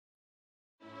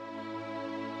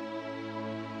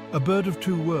a bird of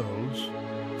two worlds,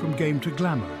 from game to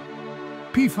glamour.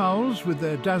 Peafowls, with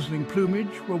their dazzling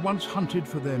plumage, were once hunted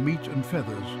for their meat and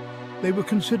feathers. They were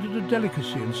considered a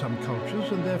delicacy in some cultures,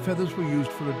 and their feathers were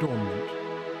used for adornment.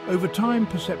 Over time,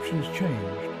 perceptions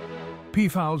changed.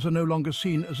 Peafowls are no longer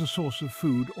seen as a source of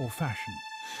food or fashion.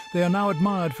 They are now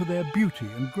admired for their beauty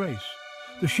and grace.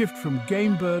 The shift from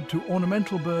game bird to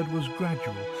ornamental bird was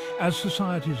gradual. As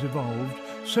societies evolved,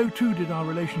 so too did our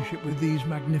relationship with these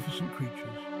magnificent creatures.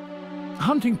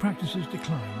 Hunting practices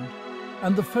declined,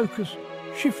 and the focus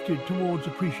shifted towards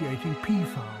appreciating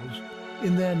peafowls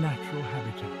in their natural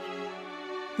habitat.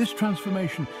 This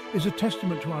transformation is a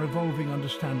testament to our evolving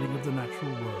understanding of the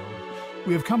natural world.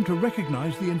 We have come to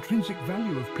recognize the intrinsic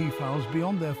value of peafowls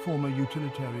beyond their former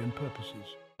utilitarian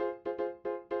purposes.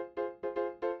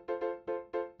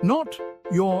 Not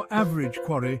your average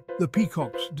quarry, the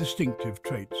peacock's distinctive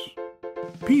traits.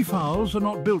 Peafowls are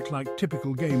not built like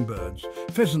typical game birds.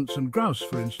 Pheasants and grouse,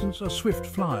 for instance, are swift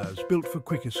flyers built for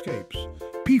quick escapes.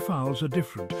 Peafowls are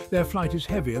different. Their flight is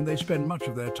heavy and they spend much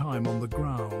of their time on the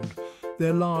ground.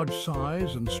 Their large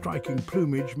size and striking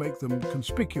plumage make them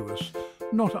conspicuous,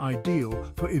 not ideal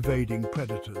for evading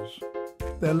predators.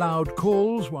 Their loud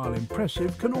calls, while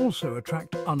impressive, can also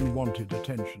attract unwanted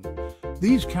attention.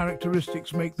 These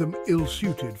characteristics make them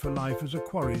ill-suited for life as a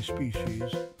quarry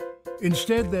species.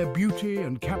 Instead, their beauty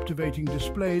and captivating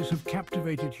displays have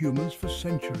captivated humans for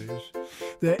centuries.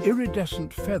 Their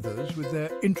iridescent feathers with their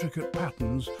intricate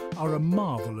patterns are a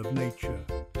marvel of nature.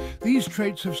 These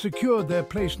traits have secured their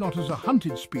place not as a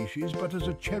hunted species, but as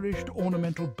a cherished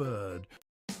ornamental bird.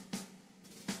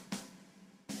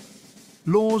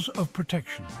 Laws of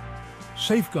protection,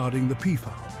 safeguarding the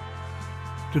peafowl.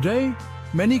 Today,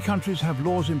 many countries have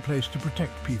laws in place to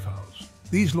protect peafowls.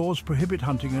 These laws prohibit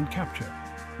hunting and capture,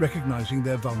 recognizing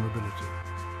their vulnerability.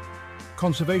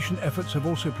 Conservation efforts have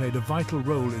also played a vital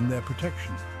role in their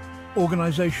protection.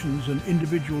 Organizations and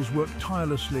individuals work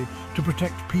tirelessly to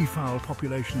protect peafowl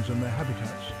populations and their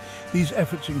habitats. These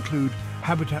efforts include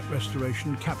habitat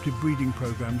restoration, captive breeding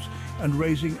programs, and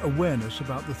raising awareness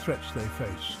about the threats they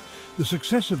face. The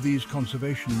success of these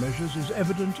conservation measures is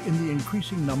evident in the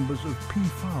increasing numbers of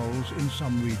peafowls in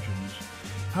some regions.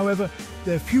 However,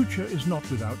 their future is not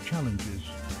without challenges.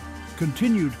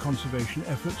 Continued conservation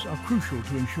efforts are crucial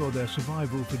to ensure their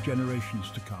survival for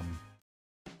generations to come.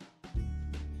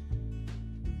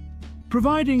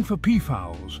 Providing for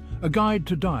peafowls, a guide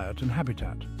to diet and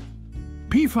habitat.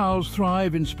 Peafowls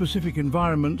thrive in specific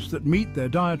environments that meet their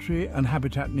dietary and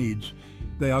habitat needs.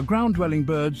 They are ground-dwelling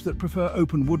birds that prefer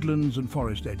open woodlands and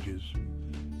forest edges.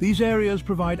 These areas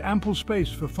provide ample space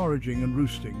for foraging and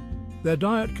roosting. Their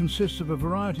diet consists of a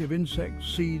variety of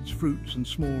insects, seeds, fruits, and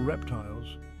small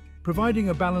reptiles. Providing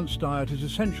a balanced diet is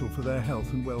essential for their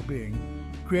health and well-being.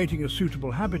 Creating a suitable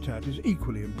habitat is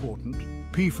equally important.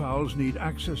 Peafowls need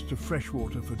access to fresh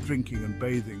water for drinking and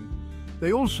bathing.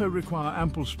 They also require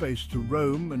ample space to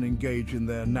roam and engage in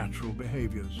their natural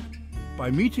behaviors.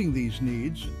 By meeting these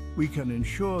needs, we can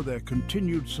ensure their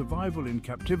continued survival in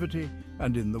captivity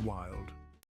and in the wild.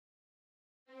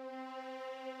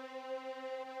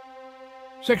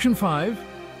 Section 5.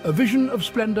 A vision of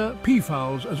splendor,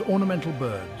 peafowls as ornamental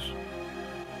birds.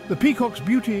 The peacock's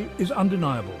beauty is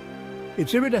undeniable.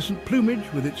 Its iridescent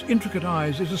plumage with its intricate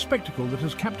eyes is a spectacle that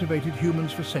has captivated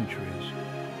humans for centuries.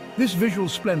 This visual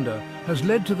splendor has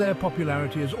led to their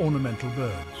popularity as ornamental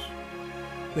birds.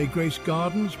 They grace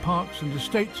gardens, parks and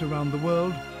estates around the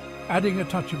world, adding a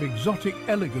touch of exotic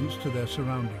elegance to their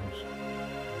surroundings.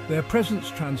 Their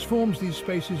presence transforms these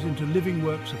spaces into living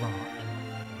works of art.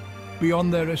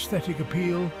 Beyond their aesthetic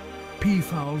appeal,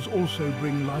 peafowls also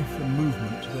bring life and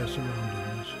movement to their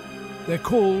surroundings. Their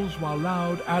calls, while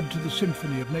loud, add to the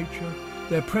symphony of nature.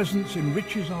 Their presence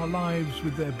enriches our lives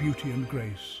with their beauty and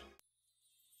grace.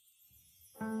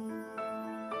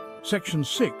 Section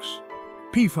 6.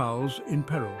 Peafowls in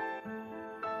peril.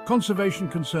 Conservation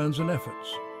concerns and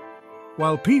efforts.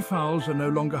 While peafowls are no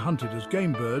longer hunted as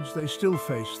game birds, they still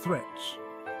face threats.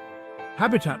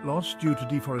 Habitat loss due to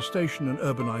deforestation and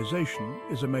urbanization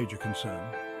is a major concern.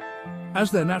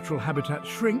 As their natural habitats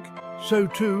shrink, so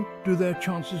too do their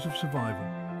chances of survival.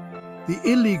 The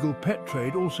illegal pet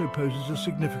trade also poses a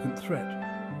significant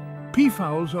threat.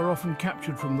 Peafowls are often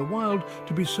captured from the wild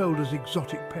to be sold as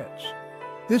exotic pets.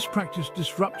 This practice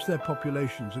disrupts their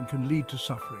populations and can lead to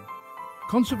suffering.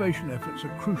 Conservation efforts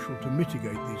are crucial to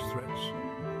mitigate these threats.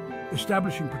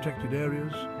 Establishing protected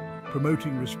areas,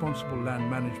 promoting responsible land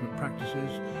management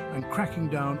practices, and cracking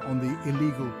down on the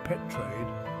illegal pet trade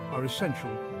are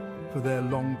essential for their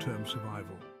long-term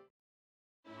survival.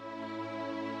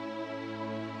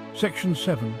 Section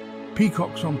 7.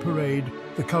 Peacocks on parade,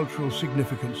 the cultural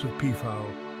significance of peafowl.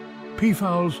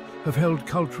 Peafowls have held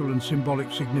cultural and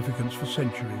symbolic significance for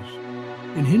centuries.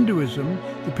 In Hinduism,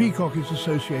 the peacock is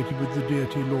associated with the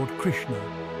deity Lord Krishna,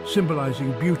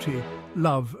 symbolizing beauty,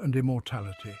 love and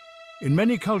immortality. In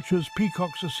many cultures,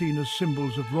 peacocks are seen as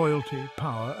symbols of royalty,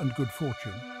 power and good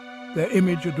fortune. Their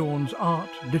image adorns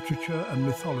art, literature and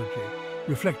mythology,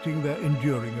 reflecting their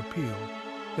enduring appeal.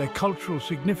 Their cultural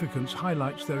significance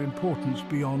highlights their importance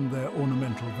beyond their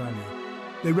ornamental value.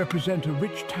 They represent a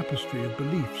rich tapestry of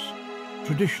beliefs,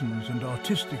 traditions and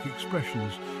artistic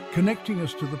expressions, connecting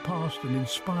us to the past and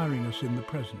inspiring us in the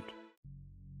present.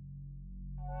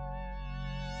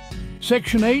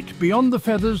 Section 8, Beyond the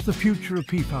Feathers, the Future of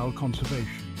Peafowl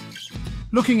Conservation.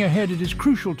 Looking ahead, it is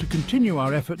crucial to continue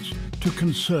our efforts to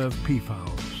conserve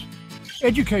peafowls.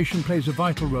 Education plays a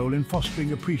vital role in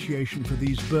fostering appreciation for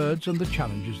these birds and the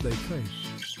challenges they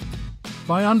face.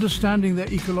 By understanding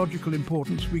their ecological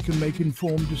importance, we can make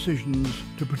informed decisions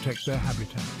to protect their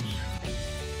habitats.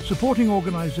 Supporting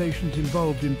organisations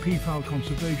involved in peafowl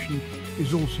conservation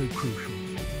is also crucial.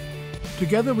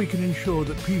 Together we can ensure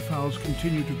that peafowls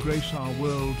continue to grace our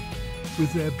world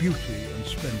with their beauty and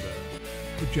splendour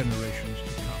for generations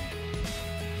to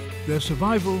come. Their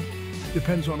survival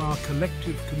depends on our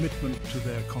collective commitment to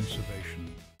their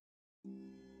conservation.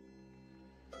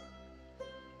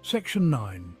 Section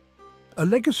 9. A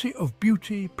legacy of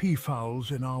beauty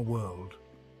peafowls in our world.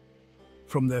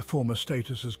 From their former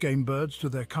status as game birds to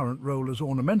their current role as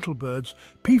ornamental birds,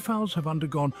 peafowls have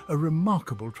undergone a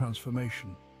remarkable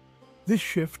transformation. This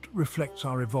shift reflects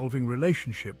our evolving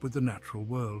relationship with the natural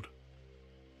world.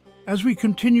 As we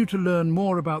continue to learn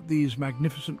more about these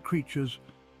magnificent creatures,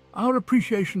 our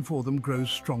appreciation for them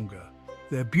grows stronger.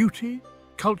 Their beauty,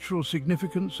 cultural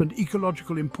significance and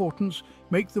ecological importance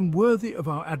make them worthy of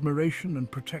our admiration and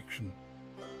protection.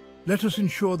 Let us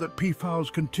ensure that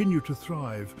peafowls continue to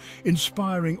thrive,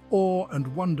 inspiring awe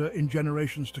and wonder in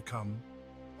generations to come.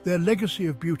 Their legacy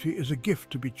of beauty is a gift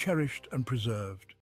to be cherished and preserved.